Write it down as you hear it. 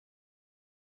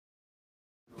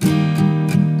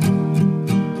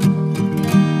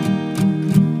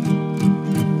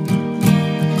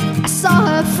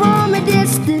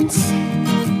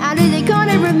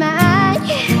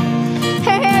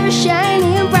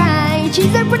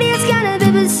She's the prettiest kind I've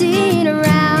ever seen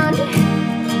around.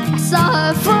 I saw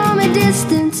her from a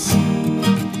distance.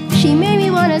 She made me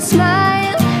wanna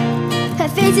smile. Her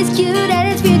face is cute and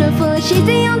it's beautiful. She's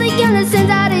the only girl that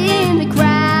stands out in the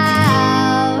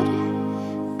crowd.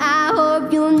 I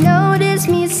hope you'll notice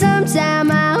me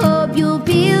sometime. I hope you'll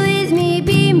be with me,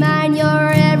 be mine.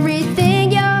 You're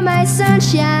everything, you're my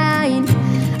sunshine.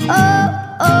 Oh,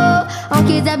 oh, all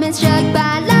kids have been struck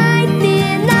by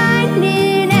lightning,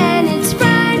 lightning, and it's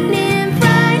frightening,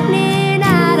 frightening.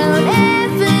 I don't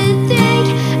ever think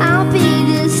I'll be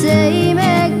the same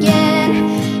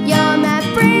again. You're my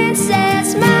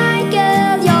princess, my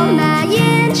girl, you're my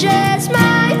interest,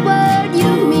 my world.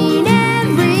 You mean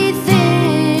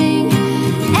everything,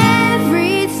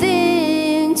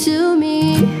 everything to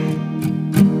me.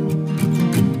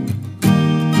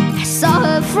 I saw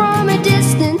her from a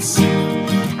distance.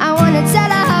 I wanna tell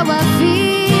her how I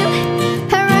feel.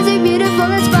 Her eyes are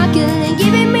beautiful and sparkling,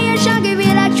 giving me a shock of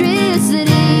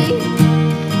electricity.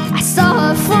 I saw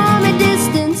her from a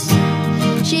distance.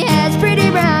 She has pretty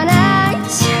brown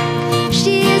eyes.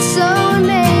 She is so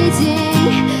amazing,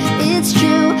 it's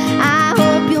true. I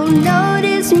hope you'll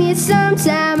notice me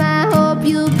sometime. I hope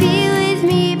you'll be with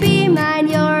me, be mine.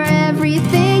 You're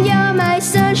everything, you're my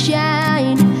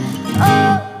sunshine.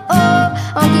 Oh, oh,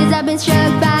 all kids have been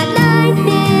struck by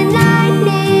lightning,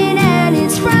 lightning, and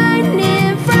it's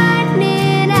frightening,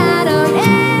 frightening. I don't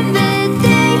ever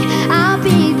think I'll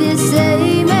be the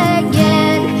same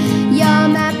again. You're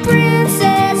my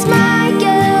princess, my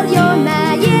girl, you're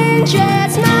my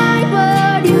interest, my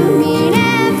world. You mean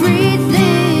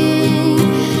everything,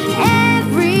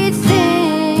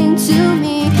 everything to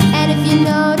me. And if you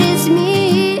notice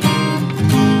me,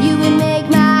 you would make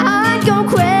my heart go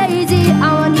crazy.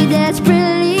 I want you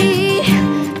desperately,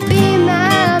 be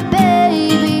my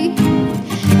baby.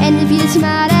 And if you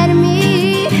smile at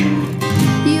me,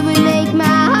 you would make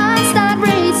my heart start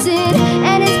racing.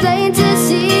 And it's plain to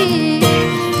see,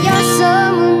 you're so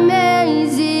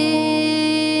amazing.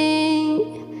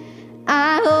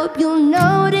 I hope you'll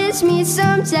notice me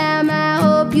sometime. I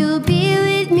hope you'll be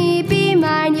with me, be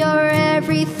mine. You're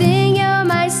everything, you're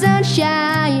my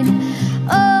sunshine.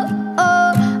 Oh,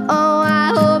 oh, oh,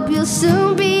 I hope you'll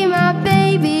soon be my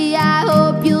baby. I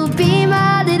hope you'll be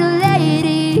my little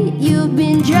lady. You've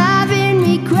been driving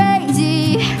me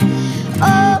crazy.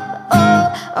 Oh,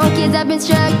 oh, all kids have been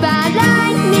struck by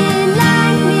lightning.